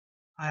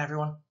Hi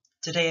everyone,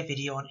 today a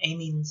video on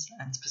amines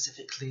and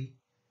specifically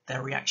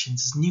their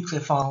reactions as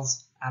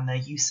nucleophiles and their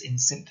use in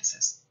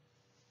synthesis.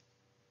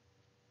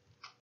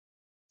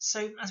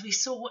 So as we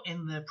saw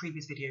in the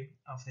previous video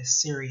of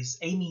this series,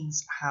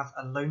 amines have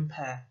a lone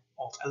pair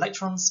of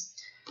electrons,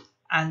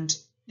 and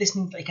this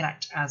means they can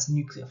act as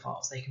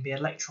nucleophiles. They can be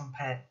electron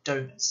pair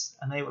donors,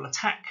 and they will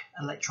attack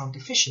electron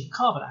deficient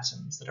carbon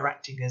atoms that are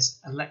acting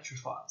as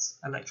electrophiles,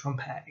 electron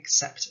pair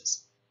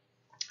acceptors.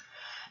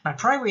 Now,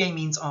 primary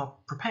amines are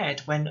prepared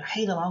when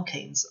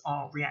haloalkanes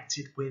are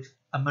reacted with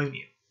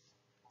ammonia.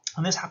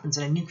 And this happens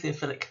in a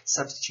nucleophilic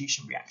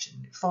substitution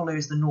reaction. It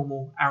follows the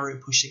normal arrow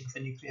pushing for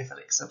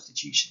nucleophilic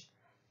substitution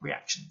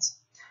reactions.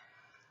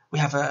 We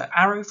have an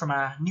arrow from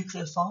our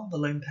nucleophile, the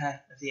lone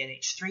pair of the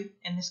NH3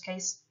 in this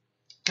case,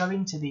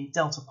 going to the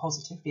delta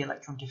positive, the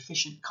electron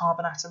deficient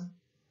carbon atom.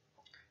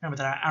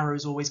 Remember that our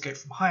arrows always go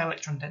from high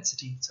electron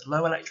density to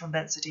low electron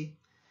density.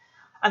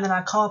 And then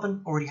our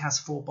carbon already has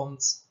 4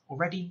 bonds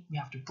already. We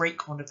have to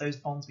break one of those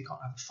bonds. We can't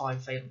have a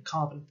 5-valent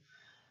carbon.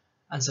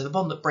 And so the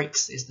bond that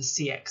breaks is the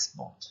CX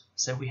bond.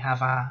 So we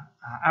have our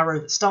arrow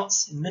that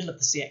starts in the middle of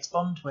the CX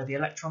bond where the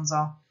electrons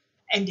are,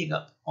 ending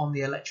up on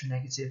the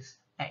electronegative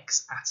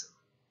X atom.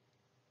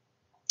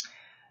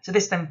 So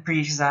this then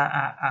produces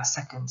our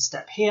second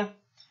step here.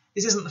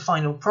 This isn't the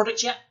final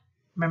product yet.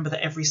 Remember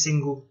that every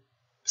single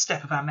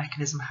step of our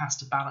mechanism has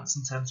to balance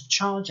in terms of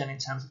charge and in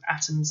terms of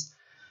atoms.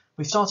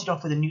 We've started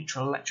off with a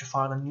neutral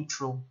electrophile and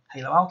neutral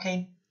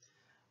haloalkane.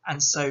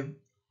 And so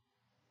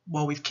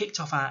while we've kicked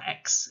off our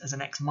X as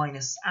an X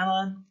minus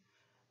anion,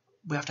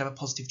 we have to have a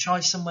positive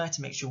charge somewhere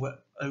to make sure we're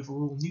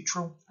overall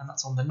neutral, and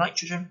that's on the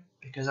nitrogen,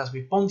 because as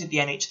we've bonded the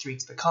NH3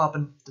 to the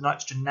carbon, the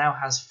nitrogen now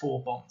has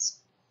 4 bonds.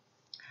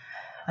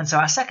 And so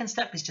our second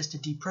step is just to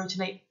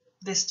deprotonate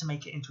this to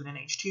make it into an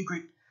NH2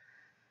 group.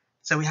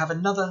 So we have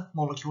another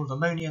molecule of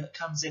ammonia that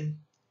comes in.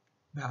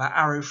 We have our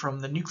arrow from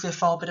the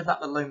nucleophile bit of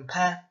that, the lone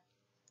pair,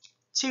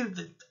 to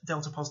the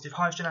delta positive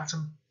hydrogen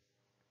atom.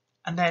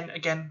 And then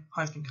again,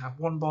 hydrogen can have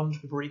 1 bond.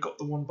 We've already got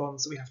the 1 bond,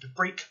 so we have to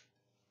break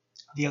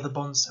the other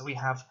bond. So we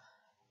have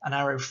an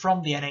arrow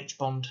from the NH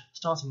bond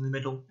starting in the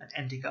middle and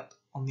ending up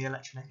on the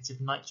electronegative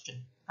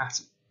nitrogen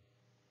atom.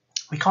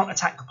 We can't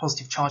attack the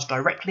positive charge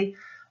directly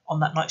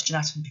on that nitrogen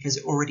atom because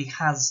it already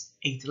has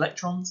 8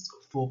 electrons. It's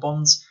got 4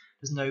 bonds.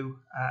 There's no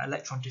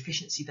electron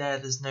deficiency there.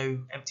 There's no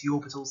empty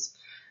orbitals.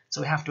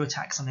 So we have to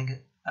attack something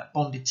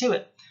bonded to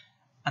it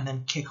and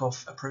then kick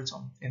off a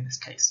proton in this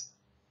case.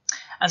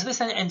 And so this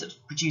then ends up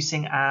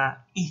producing our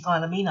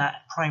ethylamine, our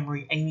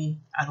primary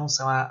amine, and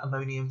also our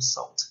ammonium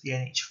salt, the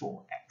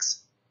NH4X.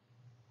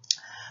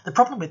 The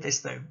problem with this,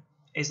 though,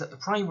 is that the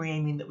primary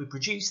amine that we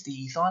produce, the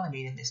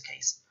ethylamine in this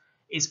case,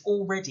 is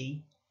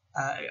already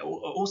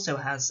also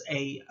has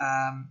a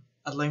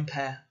lone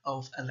pair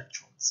of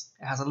electrons.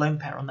 It has a lone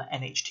pair on the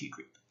NH2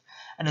 group.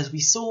 And as we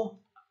saw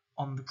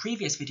on the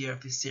previous video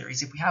of this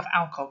series, if we have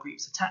alkyl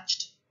groups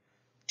attached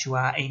to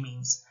our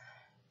amines,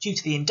 due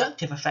to the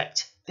inductive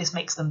effect, this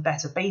makes them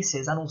better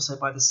bases and also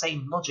by the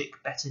same logic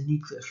better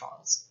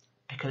nucleophiles,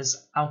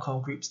 because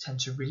alkyl groups tend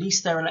to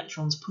release their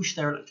electrons, push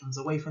their electrons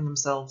away from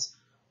themselves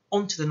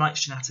onto the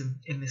nitrogen atom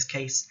in this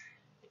case,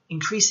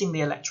 increasing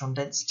the electron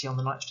density on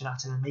the nitrogen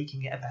atom and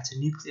making it a better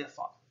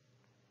nucleophile.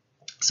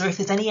 So if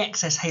there's any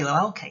excess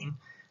haloalkane,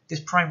 this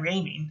primary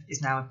amine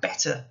is now a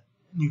better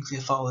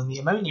nucleophile than the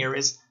ammonia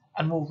is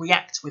and will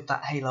react with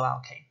that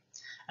haloalkane.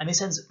 And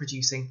this ends up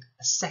producing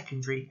a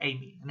secondary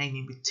amine, an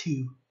amine with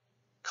 2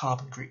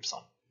 carbon groups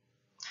on.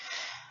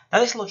 Now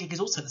this logic is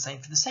also the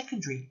same for the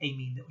secondary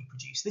amine that we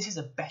produce. This is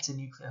a better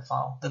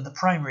nucleophile than the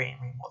primary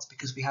amine was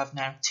because we have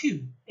now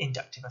 2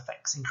 inductive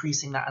effects,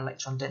 increasing that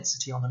electron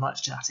density on the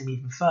nitrogen atom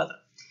even further.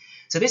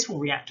 So this will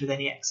react with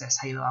any excess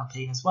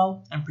haloalkane as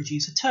well and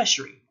produce a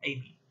tertiary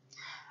amine.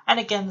 And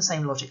again, the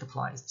same logic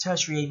applies. The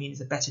tertiary amine is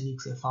a better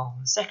nucleophile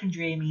than the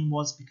secondary amine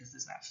was because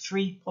there's now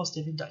 3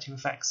 positive inductive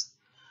effects.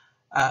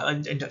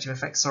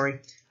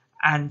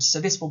 And so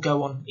this will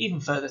go on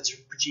even further to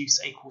produce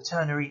a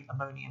quaternary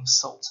ammonium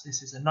salt.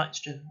 This is a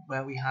nitrogen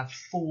where we have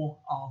 4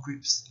 R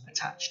groups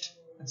attached,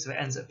 and so it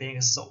ends up being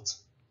a salt.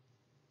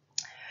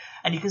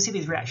 And you can see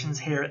these reactions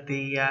here at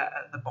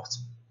the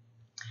bottom.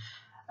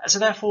 So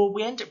therefore,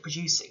 we end up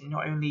producing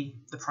not only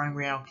the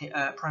primary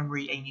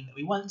amine that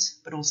we want,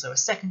 but also a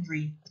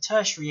secondary, a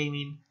tertiary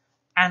amine,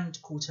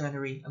 and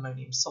quaternary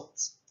ammonium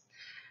salts.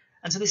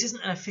 And so this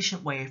isn't an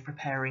efficient way of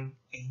preparing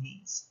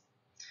amines.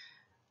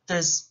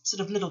 There's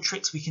sort of little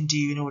tricks we can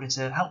do in order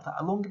to help that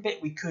along a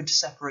bit. We could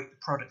separate the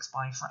products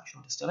by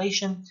fractional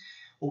distillation,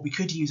 or we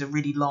could use a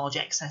really large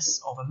excess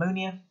of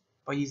ammonia.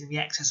 By using the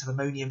excess of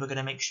ammonia, we're going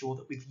to make sure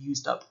that we've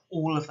used up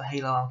all of the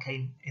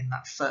haloalkane in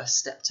that first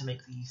step to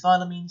make the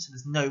ethylamine, so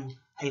there's no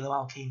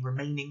haloalkane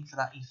remaining for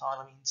that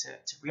ethylamine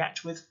to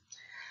react with.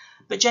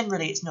 But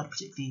generally, it's not a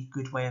particularly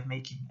good way of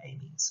making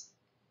amines.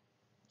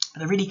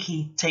 And the really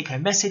key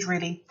take-home message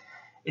really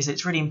is that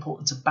it's really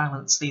important to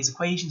balance these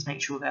equations,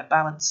 make sure they're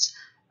balanced,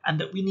 and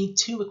that we need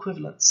 2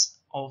 equivalents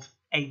of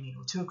amine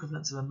or 2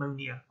 equivalents of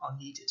ammonia are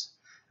needed.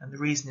 And the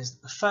reason is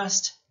that the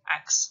first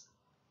acts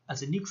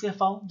as a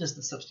nucleophile, does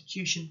the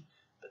substitution,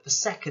 but the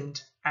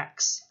second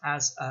acts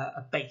as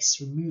a base,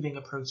 removing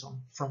a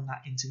proton from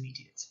that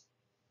intermediate.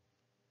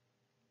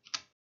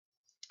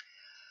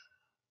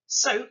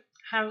 So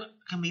how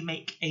can we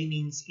make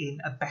amines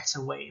in a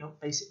better way,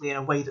 basically in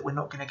a way that we're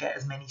not going to get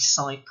as many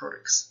side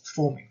products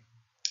forming?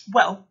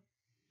 Well,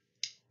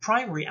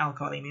 primary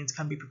alkyl amines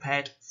can be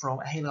prepared from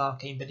a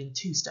haloalkane, but in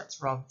 2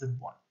 steps rather than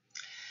 1.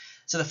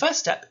 So the first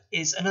step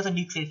is another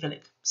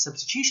nucleophilic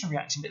substitution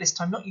reaction, but this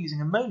time not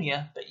using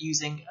ammonia, but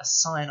using a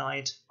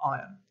cyanide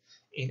ion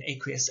in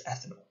aqueous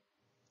ethanol.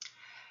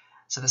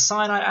 So the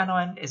cyanide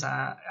anion is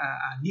our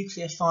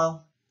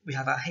nucleophile. We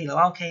have our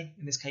haloalkane,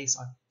 in this case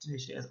I've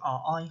denoted it as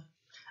Ri,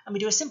 and we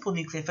do a simple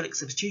nucleophilic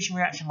substitution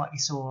reaction like we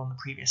saw on the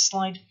previous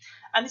slide,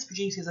 and this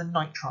produces a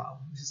nitrile.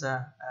 This is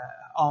a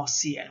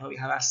RCN, where we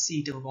have our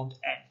C double bond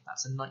N.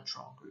 That's a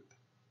nitrile group.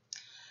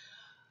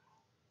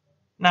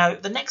 Now,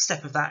 the next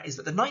step of that is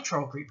that the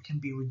nitrile group can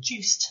be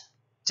reduced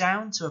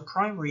down to a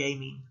primary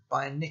amine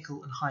by a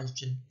nickel and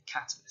hydrogen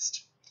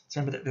catalyst. So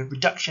remember that the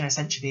reduction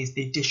essentially is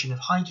the addition of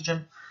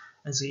hydrogen,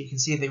 and so you can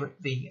see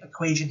the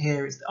equation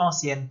here is the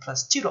RCN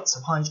plus 2 dots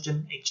of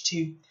hydrogen,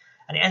 H2,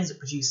 and it ends up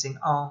producing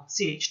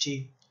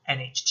RCH2,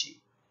 NH2.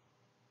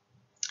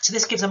 So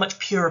this gives a much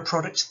purer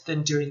product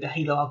than doing the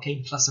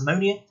haloalkane plus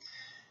ammonia.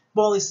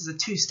 While this is a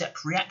 2-step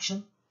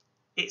reaction,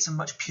 it's a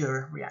much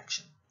purer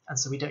reaction, and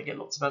so we don't get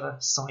lots of other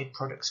side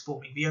products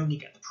forming. We only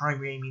get the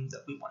primary amine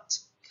that we want.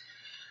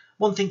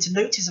 One thing to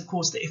note is, of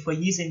course, that if we're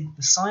using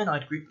the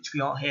cyanide group, which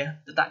we are here,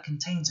 that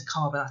contains a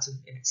carbon atom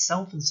in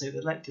itself, and so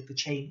the length of the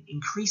chain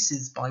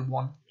increases by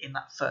 1 in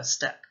that first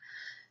step.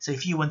 So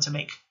if you want to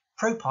make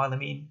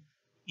propylamine,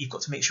 you've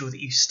got to make sure that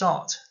you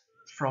start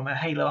from a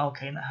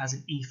haloalkane that has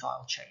an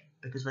ethyl chain,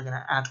 because we're going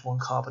to add 1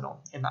 carbon on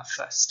in that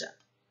first step.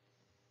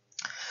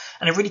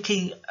 And a really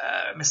key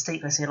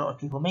mistake I see a lot of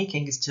people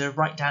making is to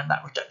write down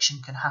that reduction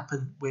can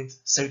happen with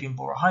sodium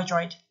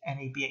borohydride,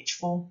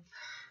 NaBH4.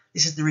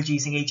 This is the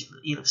reducing agent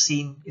that you'll have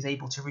seen is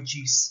able to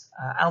reduce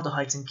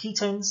aldehydes and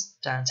ketones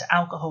down to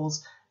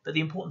alcohols, but the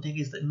important thing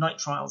is that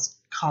nitriles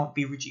can't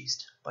be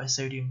reduced by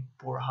sodium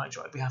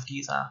borohydride. We have to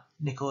use our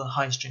nickel and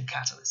hydrogen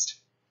catalyst.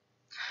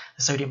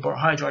 The sodium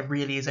borohydride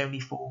really is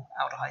only for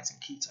aldehydes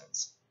and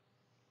ketones.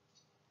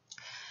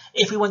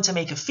 If we want to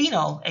make a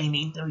phenyl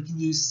amine, then we can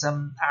use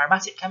some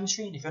aromatic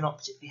chemistry, and if you're not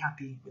particularly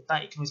happy with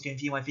that, you can always go and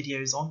view my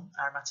videos on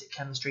aromatic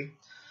chemistry.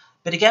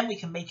 But again, we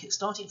can make it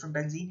starting from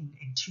benzene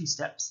in 2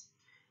 steps.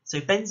 So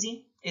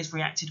benzene is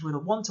reacted with a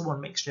 1-to-1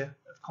 mixture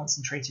of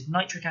concentrated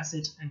nitric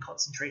acid and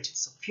concentrated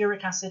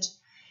sulfuric acid.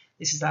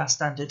 This is our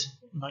standard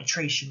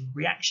nitration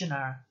reaction,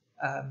 our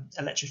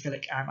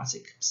electrophilic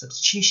aromatic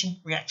substitution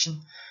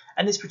reaction,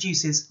 and this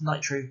produces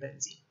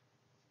nitrobenzene.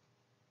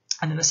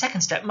 And in the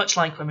second step, much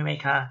like when we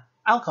make our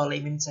alkyl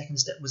amine, the second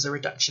step was a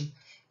reduction.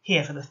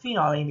 Here for the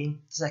phenyl amine,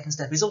 the second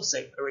step is also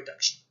a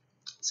reduction.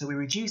 So we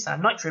reduce our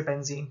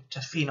nitrobenzene to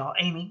phenyl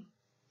amine,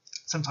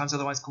 sometimes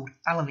otherwise called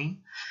alanine,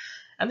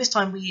 and this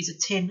time we use a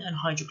tin and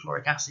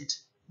hydrochloric acid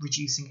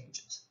reducing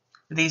agent.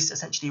 These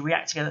essentially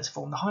react together to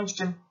form the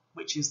hydrogen,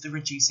 which is the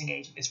reducing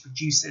agent. This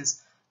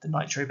reduces the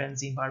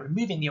nitrobenzene by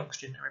removing the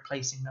oxygen and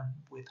replacing them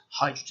with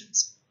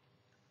hydrogens.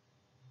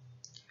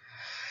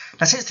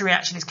 Now, since the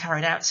reaction is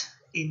carried out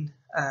in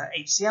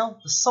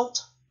HCl, the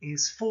salt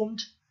is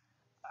formed,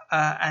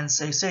 and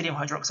so sodium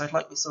hydroxide,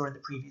 like we saw in the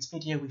previous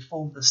video, we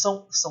formed the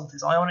salt. The salt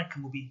is ionic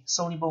and will be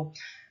soluble,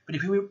 but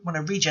if we want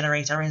to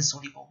regenerate our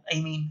insoluble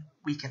amine,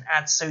 we can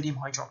add sodium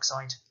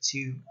hydroxide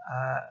to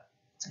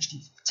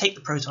essentially take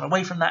the proton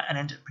away from that and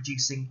end up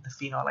producing the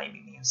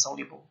phenylamine, the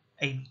insoluble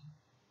amine.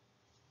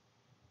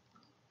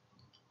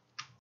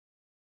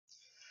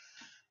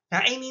 Now,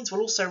 amines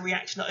will also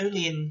react not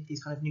only in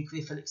these kind of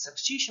nucleophilic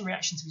substitution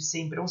reactions we've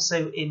seen, but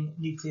also in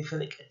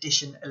nucleophilic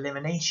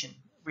addition-elimination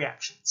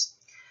reactions.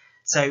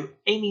 So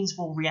amines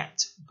will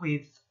react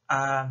with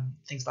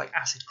things like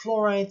acid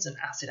chlorides and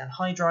acid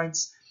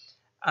anhydrides,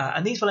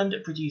 and these will end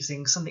up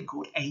producing something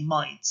called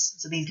amides.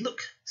 So these look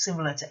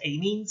similar to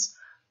amines,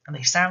 and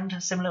they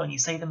sound similar when you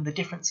say them. The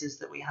difference is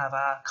that we have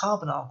our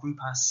carbonyl group,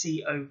 our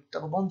CO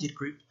double bonded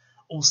group,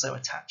 also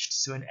attached.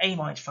 So an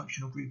amide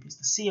functional group is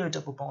the CO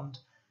double bond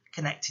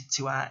connected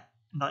to our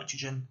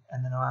nitrogen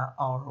and then our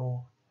R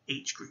or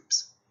H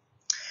groups.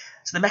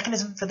 So the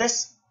mechanism for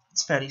this,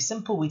 it's fairly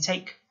simple. We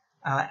take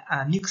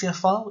our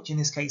nucleophile, which in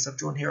this case I've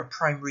drawn here a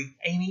primary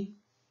amine,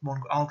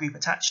 1 R group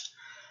attached.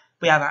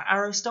 We have our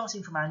arrow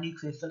starting from our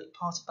nucleophilic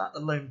part of that, the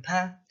lone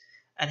pair,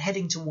 and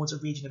heading towards a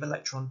region of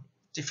electron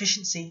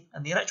deficiency,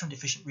 and the electron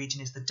deficient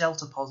region is the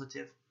delta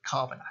positive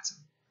carbon atom.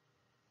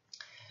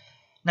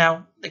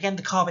 Now, again,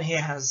 the carbon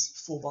here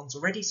has 4 bonds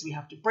already, so we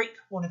have to break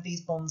one of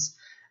these bonds,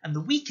 and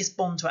the weakest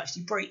bond to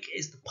actually break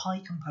is the pi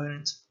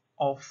component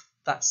of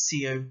that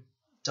CO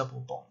double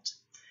bond.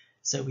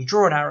 So we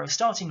draw an arrow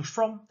starting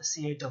from the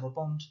CO double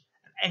bond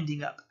and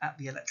ending up at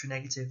the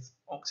electronegative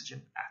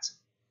oxygen atom.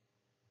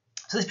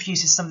 So this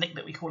produces something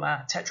that we call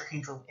our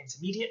tetrahedral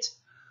intermediate.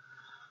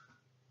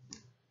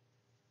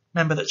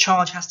 Remember that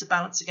charge has to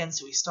balance again,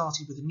 so we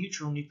started with a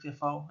neutral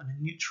nucleophile and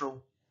a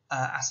neutral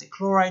acid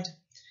chloride.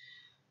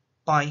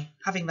 by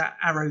having that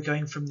arrow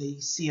going from the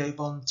CO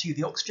bond to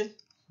the oxygen,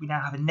 we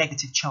now have a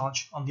negative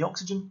charge on the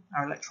oxygen.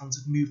 Our electrons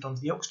have moved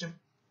onto the oxygen.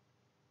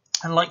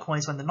 And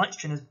likewise, when the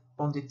nitrogen is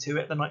bonded to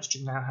it, the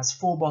nitrogen now has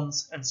 4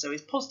 bonds and so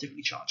is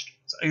positively charged.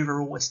 So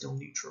overall, we're still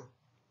neutral.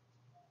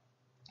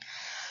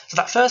 So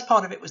that first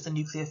part of it was the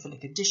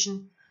nucleophilic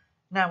addition.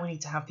 Now we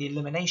need to have the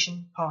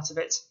elimination part of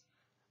it.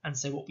 And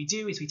so what we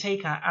do is we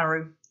take our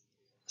arrow,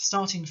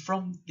 starting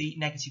from the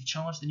negative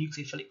charge, the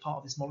nucleophilic part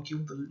of this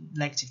molecule, the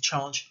negative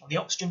charge on the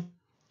oxygen.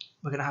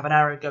 We're going to have an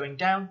arrow going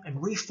down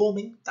and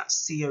reforming that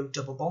CO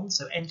double bond,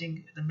 so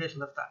ending at the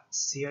middle of that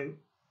CO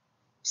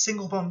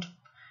single bond.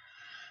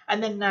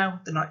 And then now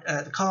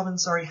the carbon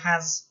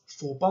has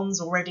 4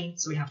 bonds already,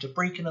 so we have to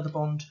break another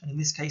bond, and in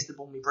this case the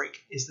bond we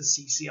break is the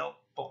CCl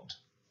bond.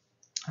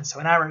 And so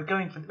an arrow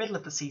going from the middle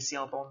of the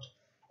CCl bond,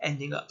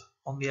 ending up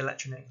on the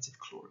electronegative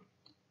chlorine.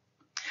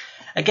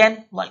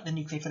 Again, like the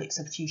nucleophilic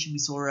substitution we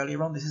saw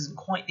earlier on, this isn't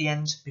quite the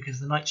end because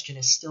the nitrogen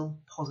is still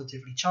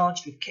positively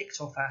charged. We've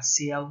kicked off our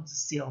Cl,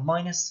 Cl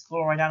minus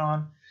chloride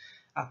anion.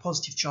 Our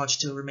positive charge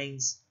still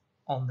remains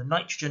on the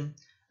nitrogen,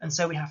 and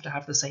so we have to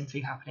have the same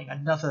thing happening.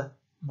 Another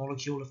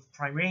molecule of the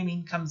primary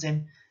amine comes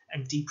in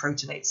and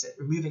deprotonates it,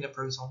 removing a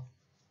proton,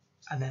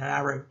 and then an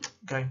arrow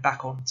going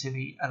back on to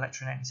the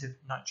electronegative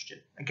nitrogen.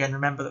 Again,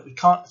 remember that we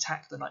can't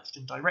attack the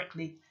nitrogen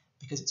directly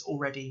because it's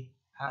already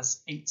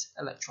has 8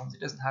 electrons. It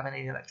doesn't have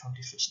any electron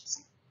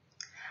deficiency.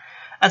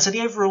 And so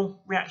the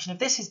overall reaction of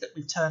this is that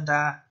we've turned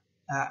our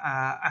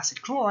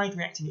acid chloride,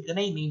 reacting with an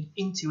amine,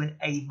 into an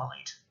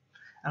amide.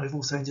 And we've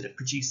also ended up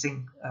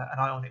producing an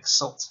ionic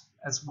salt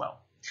as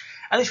well.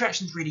 And this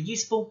reaction is really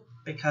useful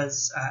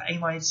because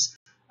amides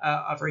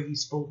are very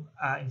useful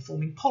in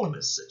forming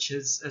polymers such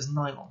as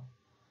nylon.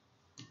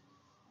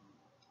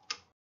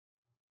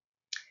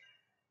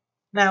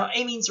 Now,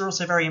 amines are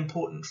also very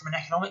important from an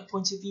economic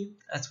point of view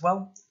as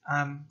well.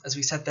 As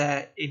we said,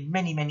 they're in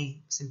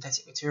many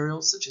synthetic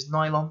materials such as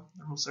nylon.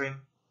 They're also in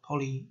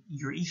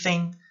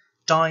polyurethane,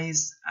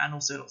 dyes, and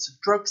also lots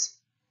of drugs.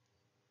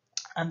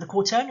 And the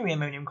quaternary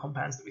ammonium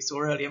compounds that we saw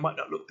earlier might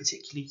not look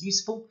particularly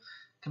useful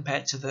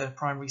compared to the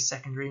primary,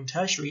 secondary, and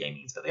tertiary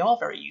amines, but they are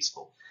very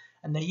useful.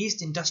 And they're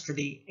used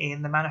industrially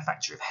in the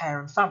manufacture of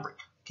hair and fabric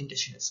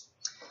conditioners.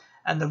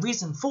 And the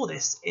reason for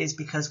this is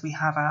because we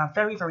have our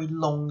very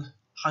long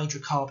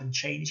hydrocarbon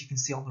chain, as you can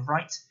see on the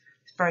right.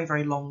 It's a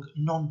very long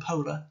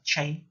non-polar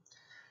chain.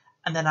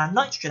 And then our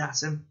nitrogen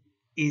atom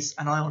is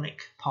an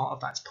ionic part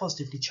of that. It's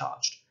positively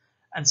charged.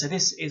 And so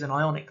this is an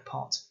ionic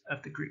part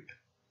of the group.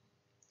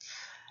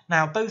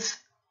 Now, both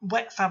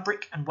wet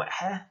fabric and wet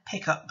hair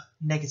pick up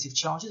negative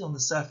charges on the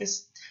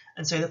surface.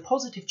 And so the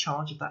positive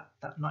charge of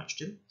that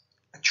nitrogen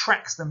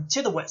attracts them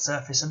to the wet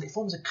surface, and it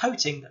forms a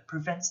coating that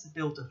prevents the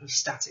buildup of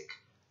static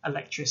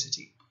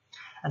electricity.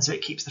 And so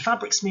it keeps the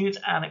fabric smooth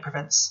and it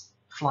prevents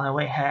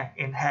flyaway hair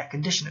in hair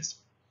conditioners.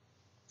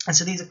 And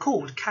so these are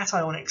called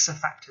cationic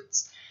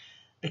surfactants,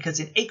 because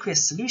in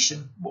aqueous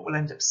solution, what we'll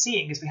end up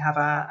seeing is we have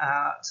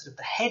our sort of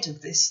the head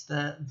of this,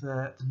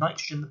 the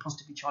nitrogen, the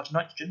positively charged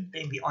nitrogen,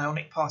 being the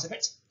ionic part of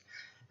it.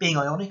 Being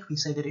ionic, we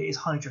say that it is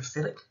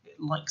hydrophilic. It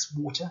likes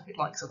water. It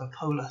likes other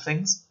polar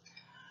things.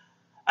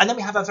 And then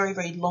we have a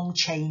very long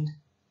chain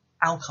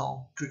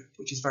alkyl group,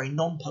 which is very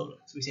non-polar.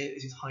 So we say that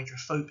this is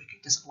hydrophobic.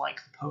 It doesn't like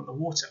the polar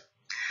water.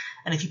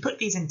 And if you put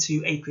these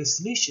into aqueous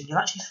solution, you'll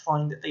actually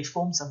find that they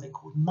form something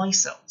called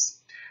micelles.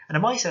 And a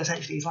micelle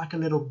essentially is like a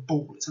little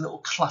ball. It's a little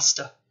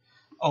cluster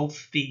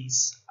of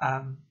these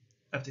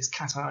of this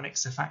cationic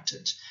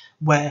surfactant,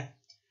 where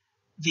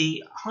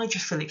the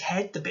hydrophilic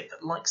head, the bit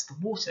that likes the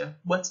water,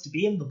 wants to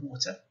be in the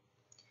water,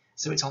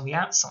 so it's on the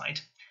outside,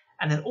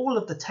 and then all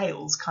of the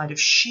tails kind of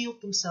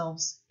shield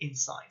themselves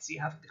inside. So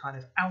you have the kind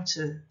of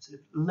outer sort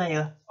of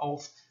layer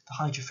of the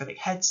hydrophilic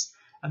heads,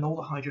 and all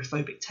the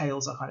hydrophobic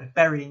tails are kind of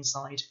buried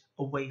inside,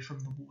 away from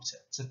the water.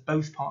 So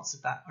both parts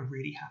of that are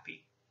really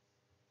happy.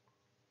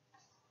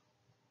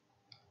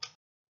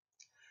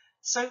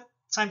 So,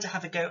 time to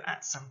have a go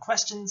at some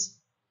questions.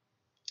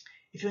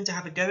 If you want to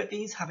have a go at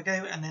these, have a go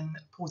and then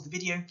pause the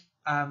video,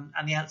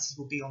 and the answers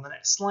will be on the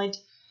next slide.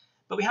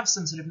 But we have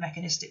some sort of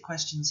mechanistic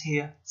questions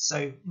here,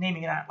 so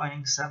naming and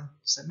outlining some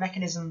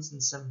mechanisms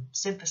and some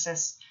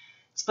synthesis,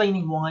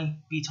 explaining why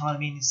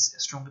butylamine is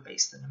a stronger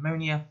base than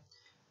ammonia,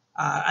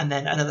 and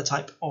then another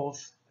type of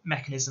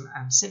mechanism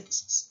and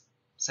synthesis.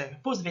 So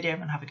pause the video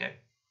and have a go.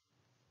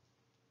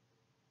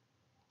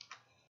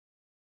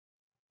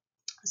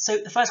 So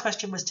the first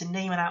question was to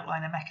name and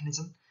outline a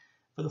mechanism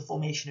for the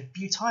formation of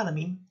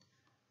butylamine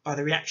by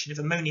the reaction of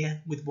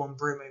ammonia with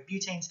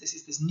 1-bromobutane. So this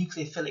is this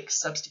nucleophilic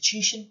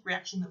substitution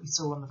reaction that we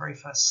saw on the very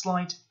first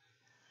slide.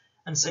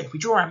 And so if we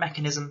draw our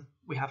mechanism,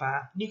 we have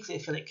our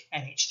nucleophilic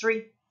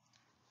NH3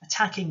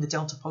 attacking the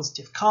delta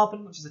positive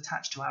carbon, which is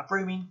attached to our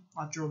bromine.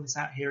 I've drawn this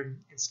out here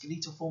in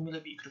skeletal formula,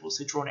 but you could have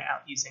also drawn it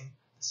out using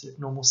the sort of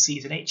normal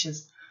C's and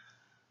H's.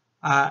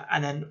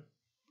 And then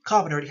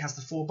carbon already has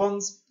the 4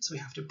 bonds, so we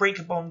have to break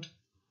a bond,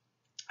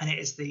 and it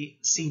is the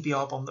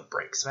CBr bond that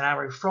breaks. So an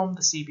arrow from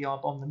the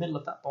CBr bond, the middle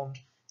of that bond,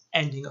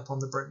 ending up on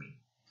the bromine.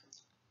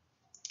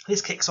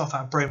 This kicks off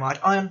our bromide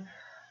ion,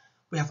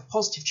 We have a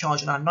positive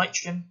charge on our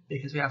nitrogen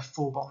because we have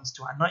 4 bonds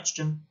to our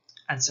nitrogen.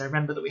 And so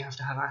remember that we have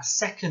to have our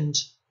second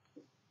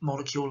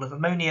molecule of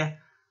ammonia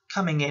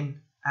coming in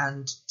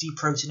and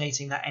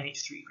deprotonating that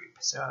NH3 group.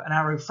 So an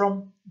arrow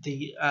from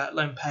the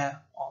lone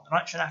pair on the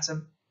nitrogen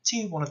atom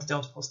to one of the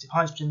delta positive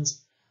hydrogens,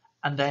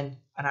 and then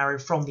an arrow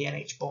from the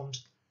NH bond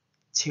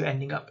to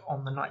ending up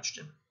on the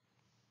nitrogen.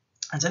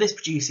 And so this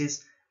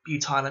produces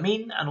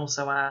butylamine and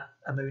also our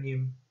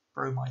ammonium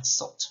bromide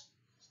salt.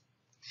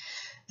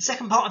 The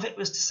second part of it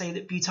was to say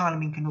that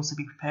butylamine can also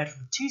be prepared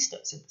from a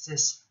 2-step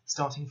synthesis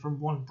starting from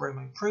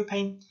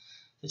 1-bromopropane.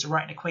 So to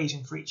write an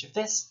equation for each of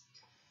this.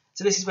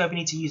 So this is where we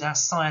need to use our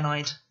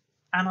cyanide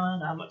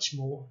anion, our much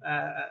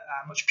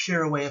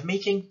purer way of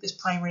making this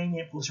primary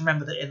amine. Of course,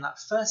 remember that in that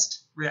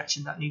first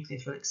reaction, that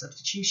nucleophilic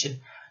substitution,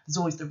 there's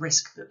always the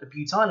risk that the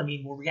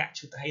butylamine will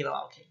react with the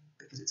haloalkane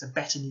because it's a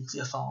better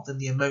nucleophile than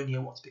the ammonia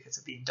was because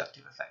of the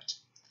inductive effect.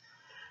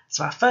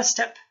 So our first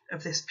step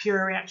of this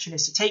pure reaction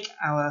is to take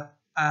our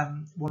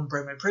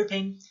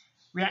 1-bromopropane,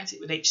 react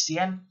it with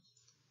HCN.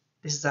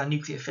 This is our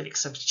nucleophilic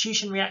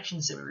substitution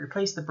reaction, so we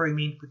replace the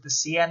bromine with the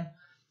CN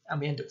and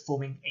we end up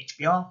forming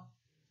HBr.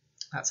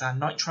 That's our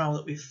nitrile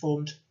that we've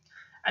formed.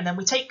 And then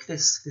we take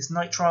this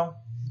nitrile,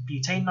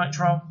 butane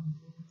nitrile,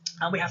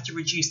 and we have to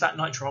reduce that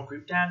nitrile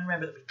group down.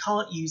 Remember that we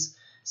can't use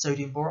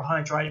sodium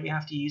borohydride, we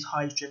have to use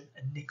hydrogen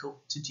and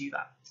nickel to do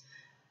that.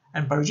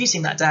 And by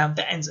reducing that down,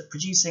 that ends up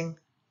producing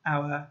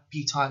our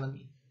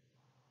butylamine.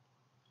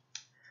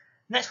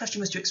 The next question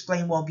was to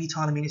explain why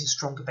butylamine is a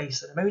stronger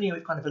base than ammonia.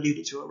 We've kind of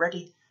alluded to it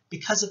already.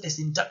 Because of this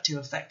inductive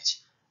effect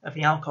of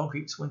the alkyl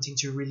groups wanting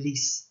to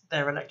release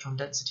their electron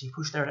density,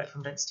 push their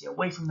electron density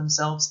away from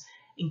themselves,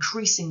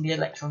 increasing the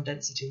electron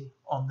density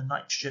on the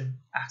nitrogen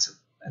atom,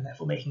 and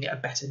therefore making it a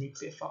better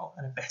nucleophile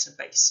and a better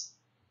base.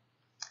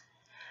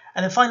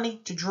 And then finally,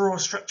 to draw a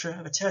structure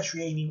of a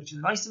tertiary amine, which is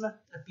an isomer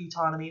of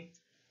butylamine.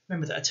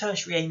 Remember that a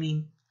tertiary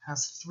amine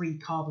has 3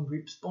 carbon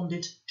groups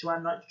bonded to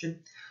our nitrogen.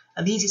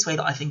 And the easiest way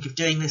that I think of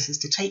doing this is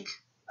to take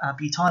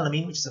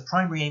butylamine, which is a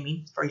primary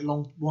amine, very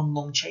long, one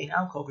long chain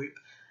alkyl group,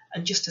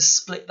 and just to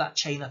split that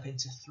chain up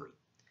into 3.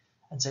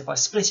 And so by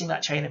splitting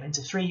that chain up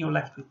into 3, you're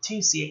left with 2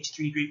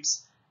 CH3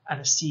 groups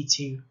and a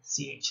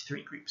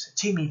C2CH3 group. So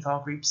 2 methyl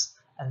groups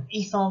and an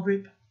ethyl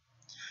group.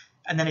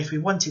 And then if we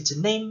wanted to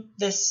name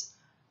this,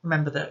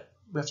 remember that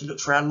we have to look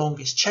for our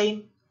longest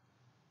chain.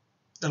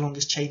 The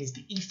longest chain is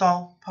the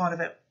ethyl part of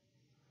it.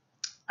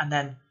 And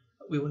then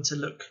we want to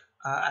look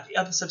at the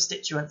other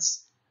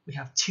substituents. We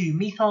have 2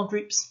 methyl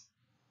groups.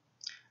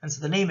 And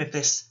so the name of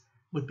this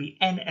would be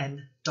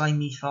NN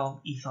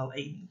dimethyl ethyl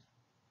amine.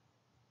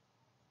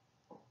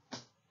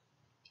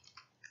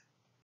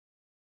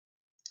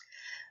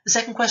 The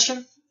second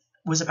question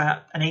was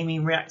about an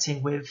amine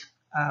reacting with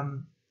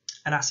an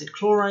acid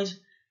chloride.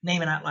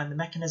 Name and outline the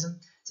mechanism.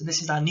 So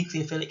this is our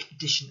nucleophilic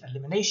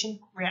addition-elimination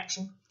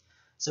reaction.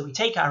 So we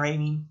take our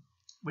amine,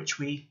 which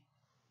we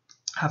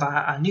have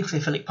our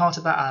nucleophilic part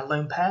of that, our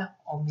lone pair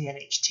on the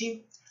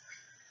NH2.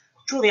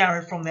 Draw the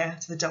arrow from there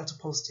to the delta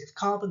positive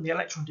carbon, the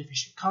electron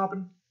deficient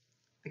carbon.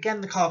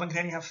 Again, the carbon can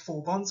only have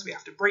 4 bonds, so we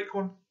have to break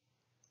one.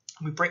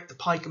 And we break the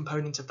pi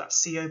component of that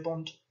CO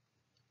bond.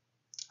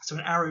 So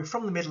an arrow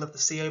from the middle of the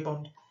CO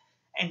bond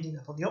ending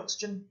up on the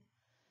oxygen.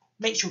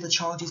 Make sure the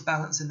charge is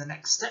balanced in the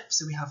next step.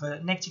 So we have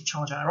a negative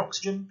charge on our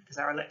oxygen because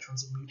our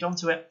electrons have moved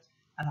onto it.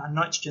 And our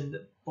nitrogen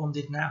that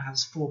bonded now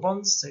has 4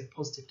 bonds, so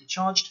positively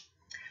charged.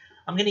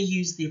 I'm going to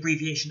use the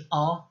abbreviation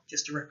R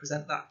just to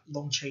represent that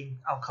long chain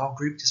alkyl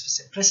group just for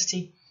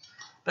simplicity.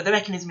 But the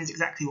mechanism is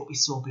exactly what we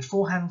saw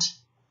beforehand.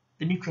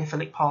 The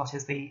nucleophilic part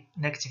is the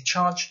negative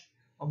charge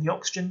on the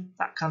oxygen.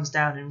 That comes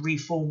down and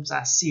reforms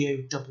our CO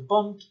double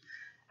bond.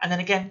 And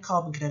then again,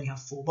 carbon can only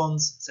have 4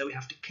 bonds, so we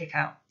have to kick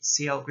out the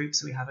Cl group.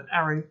 So we have an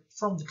arrow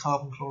from the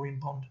carbon-chlorine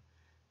bond,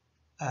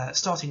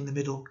 starting in the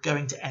middle,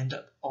 going to end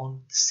up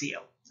on the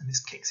Cl. And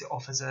this kicks it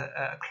off as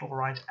a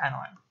chloride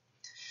anion.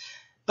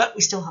 But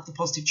we still have the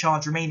positive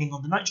charge remaining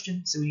on the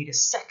nitrogen, so we need a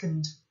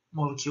second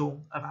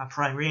molecule of our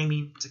primary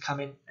amine to come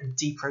in and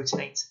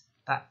deprotonate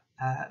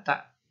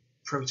that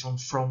proton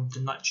from the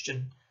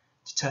nitrogen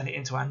to turn it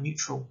into our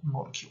neutral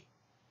molecule.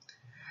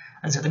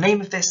 And so the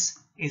name of this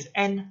is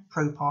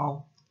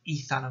N-propyl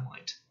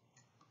ethanamide.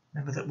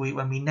 Remember that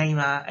when we name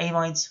our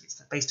amides,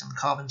 it's based on the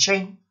carbon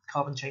chain. The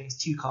carbon chain is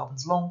 2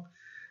 carbons long,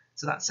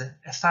 so that's an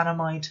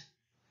ethanamide.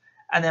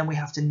 And then we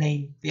have to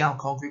name the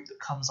alkyl group that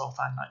comes off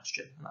our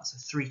nitrogen, and that's a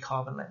 3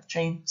 carbon length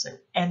chain, so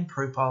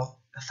N-propyl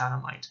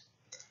ethanamide.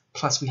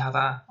 Plus we have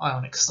our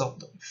ionic salt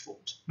that we've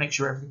formed. Make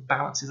sure everything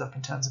balances up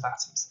in terms of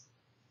atoms.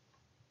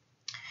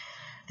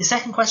 The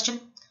second question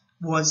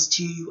was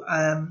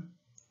to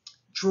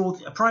draw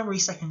a primary,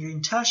 secondary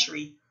and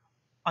tertiary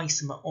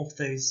isomer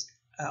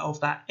of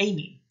that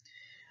amine.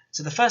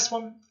 So the first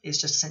one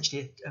is just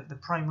essentially the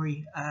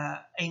primary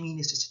amine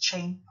is just a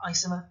chain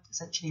isomer,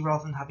 essentially,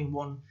 rather than having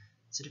one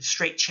sort of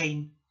straight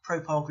chain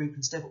propyl group.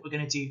 Instead, what we're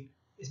going to do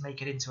is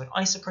make it into an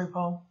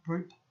isopropyl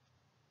group.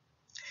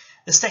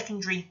 The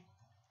secondary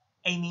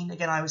amine,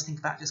 again, I always think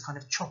about just kind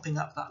of chopping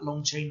up that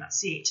long chain, that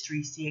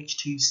CH3,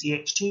 CH2,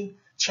 CH2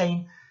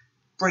 chain,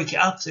 break it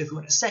up. So if we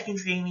want a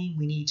secondary amine,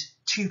 we need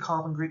 2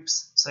 carbon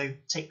groups. So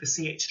take the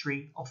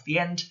CH3 off the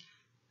end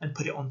and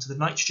put it onto the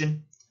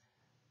nitrogen.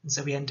 And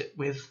so we end up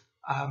with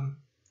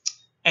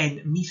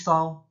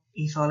N-methyl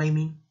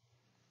ethylamine.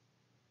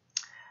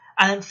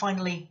 And then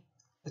finally,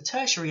 the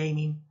tertiary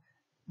amine,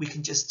 we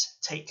can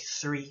just take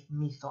 3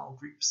 methyl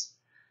groups.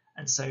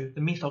 And so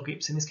the methyl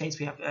groups, in this case,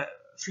 we have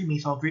 3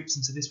 methyl groups,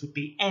 and so this would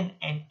be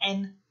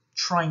NNN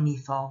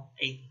trimethyl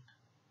amine.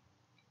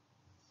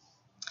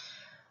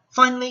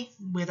 Finally,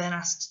 we're then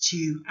asked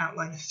to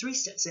outline a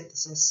 3-step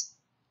synthesis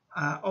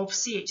of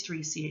CH3,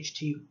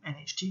 CH2,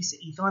 NH2, so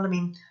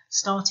ethylamine,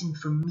 starting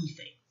from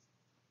methane.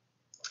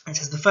 It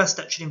says the first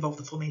step should involve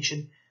the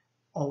formation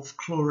of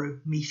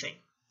chloromethane.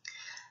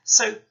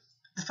 So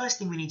the first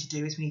thing we need to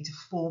do is we need to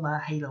form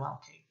our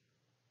haloalkane.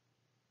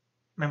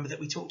 Remember that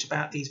we talked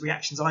about these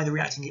reactions, either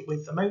reacting it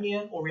with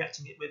ammonia or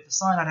reacting it with the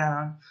cyanide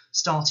anion,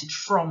 started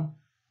from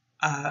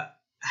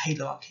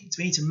haloalkane. So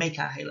we need to make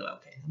our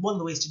haloalkane. And one of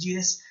the ways to do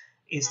this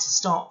is to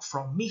start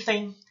from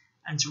methane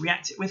and to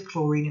react it with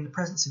chlorine in the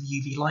presence of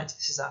UV light.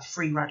 This is our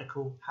free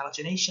radical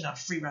halogenation, our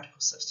free radical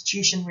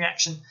substitution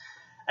reaction,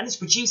 and this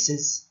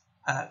produces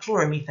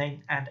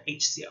chloromethane and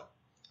HCl.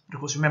 But of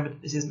course, remember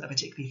that this isn't a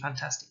particularly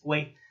fantastic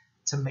way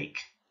to make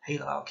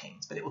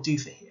haloalkanes, but it will do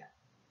for here.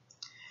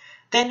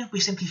 Then we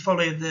simply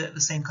follow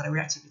the same kind of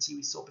reactivity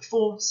we saw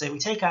before. So we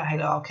take our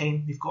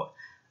haloalkane, we've got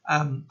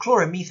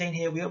chloromethane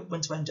here, we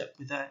want to end up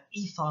with an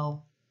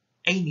ethyl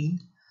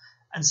amine,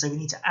 and so we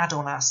need to add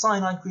on our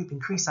cyanide group,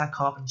 increase our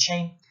carbon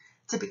chain.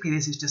 Typically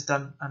this is just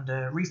done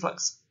under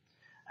reflux,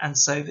 and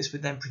so this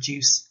would then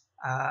produce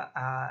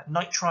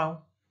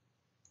nitrile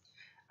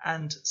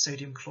and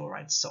sodium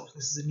chloride salt.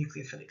 This is a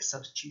nucleophilic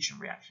substitution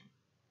reaction.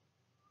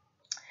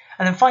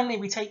 And then finally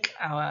we take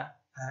our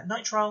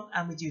nitrile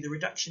and we do the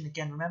reduction.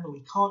 Again, remember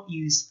we can't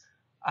use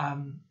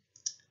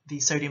the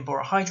sodium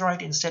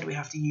borohydride, instead we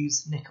have to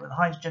use nickel and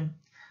hydrogen,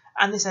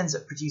 and this ends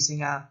up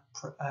producing our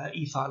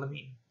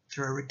ethylamine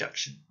through a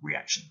reduction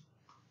reaction.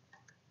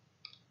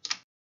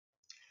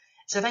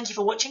 So thank you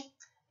for watching.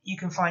 You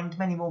can find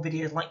many more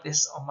videos like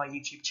this on my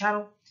YouTube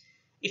channel.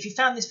 If you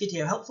found this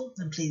video helpful,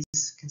 then please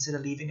consider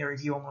leaving a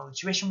review on one of the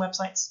tuition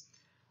websites.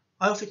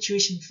 I offer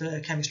tuition for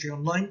chemistry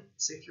online,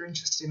 so if you're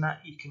interested in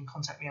that, you can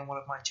contact me on one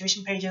of my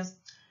tuition pages.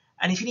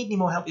 And if you need any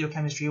more help with your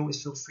chemistry,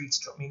 always feel free to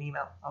drop me an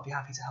email. I'll be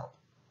happy to help.